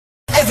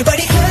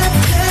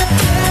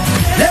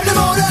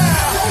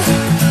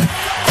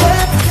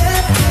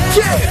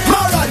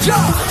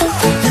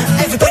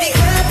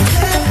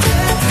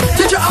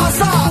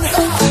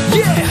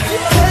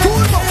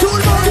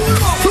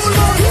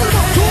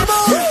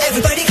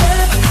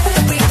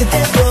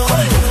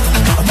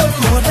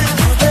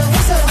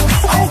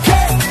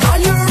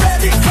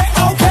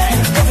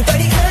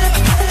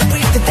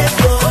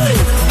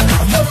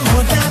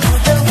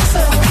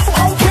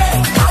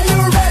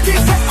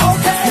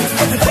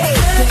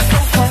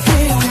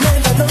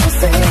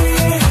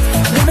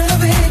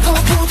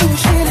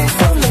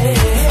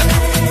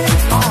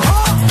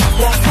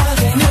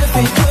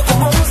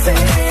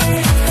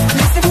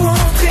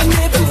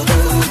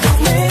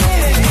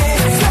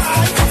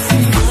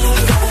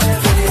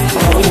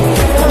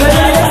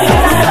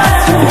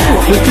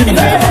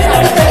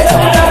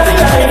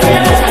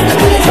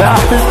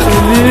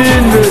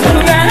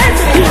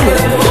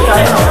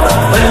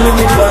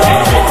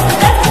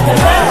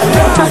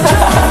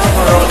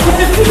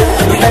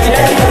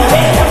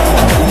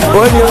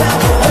Ouais, bien.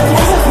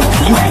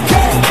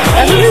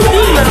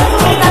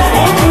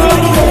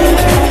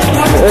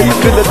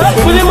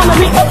 Posez mon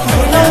ami.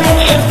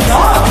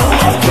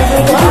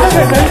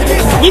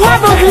 Dis-moi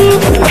bonjour.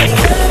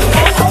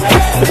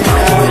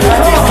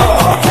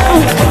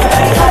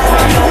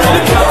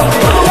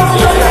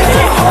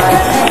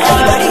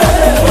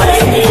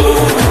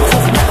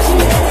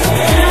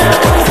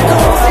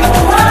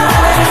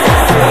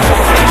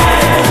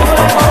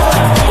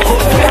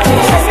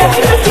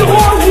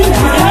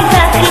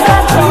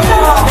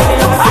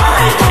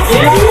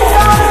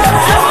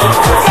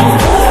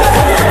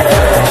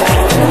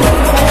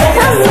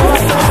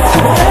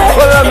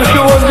 Voilà,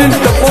 monsieur Wandine, je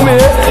te promets.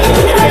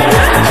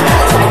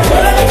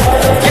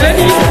 Il a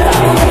dit.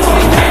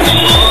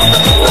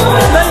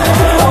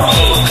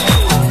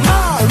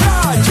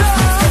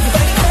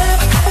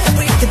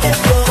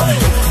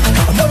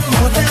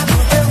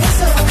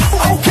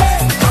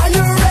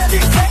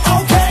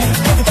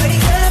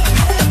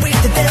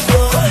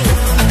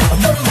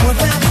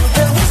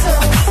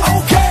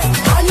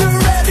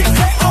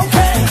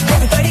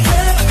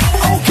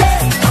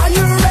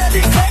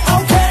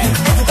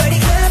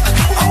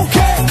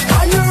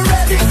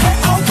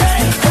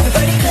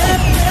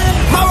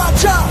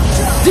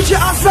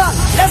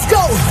 Let's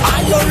go!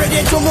 Are you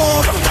ready to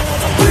move?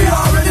 We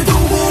are ready to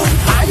move.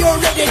 Are you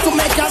ready to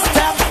make a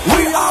step?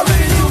 We are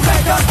ready to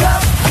make a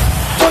step.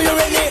 Are you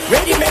ready?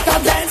 Ready make a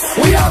dance?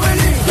 We are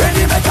ready.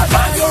 Ready make a dance.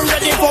 Are you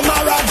ready for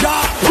Maraja?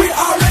 We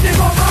are ready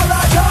for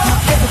Maraja.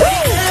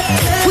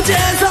 Put your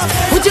hands up.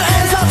 Put your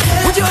hands up.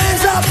 Put your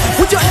hands up.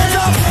 Put your hands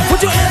up.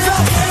 Put your hands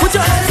up. Put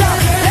your hands up.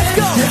 Let's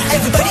go.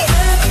 Everybody.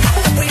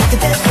 Break the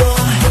dance floor.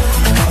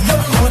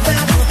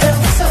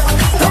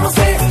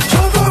 Dansez. Je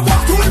veux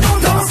voir tout le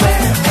monde danser.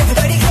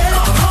 Everybody.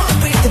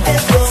 Break the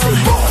dance floor.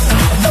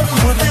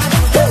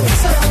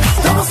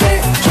 Dansez.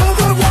 Je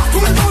veux voir tout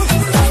le monde.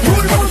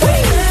 Tout le monde.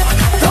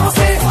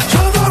 Dansez. Je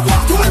veux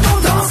voir tout le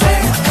monde danser.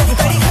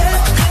 Everybody.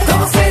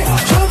 Dansez.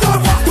 Je veux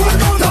voir tout le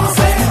monde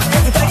danser.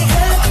 Everybody.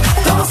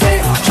 Dansez.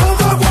 Je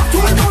veux voir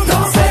tout le monde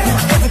danser.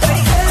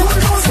 Everybody. Tout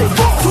le monde. C'est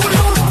bon. Tout le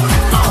monde.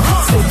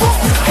 C'est bon.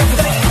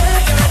 Everybody.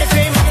 Are you ready,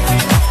 fame?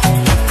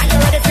 Are you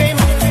ready, fame?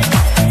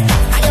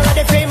 Are you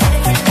ready, fame?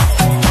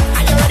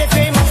 Are you ready,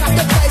 fame? Are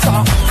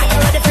you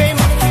ready, fame?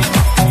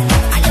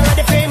 Are you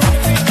ready, fame?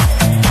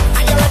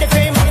 Are you ready,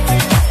 fame?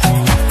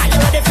 Are you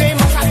ready, fame?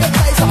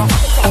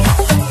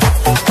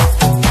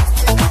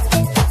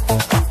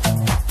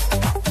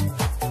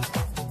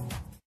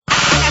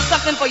 Have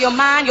something for your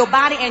mind, your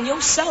body, and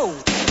your soul.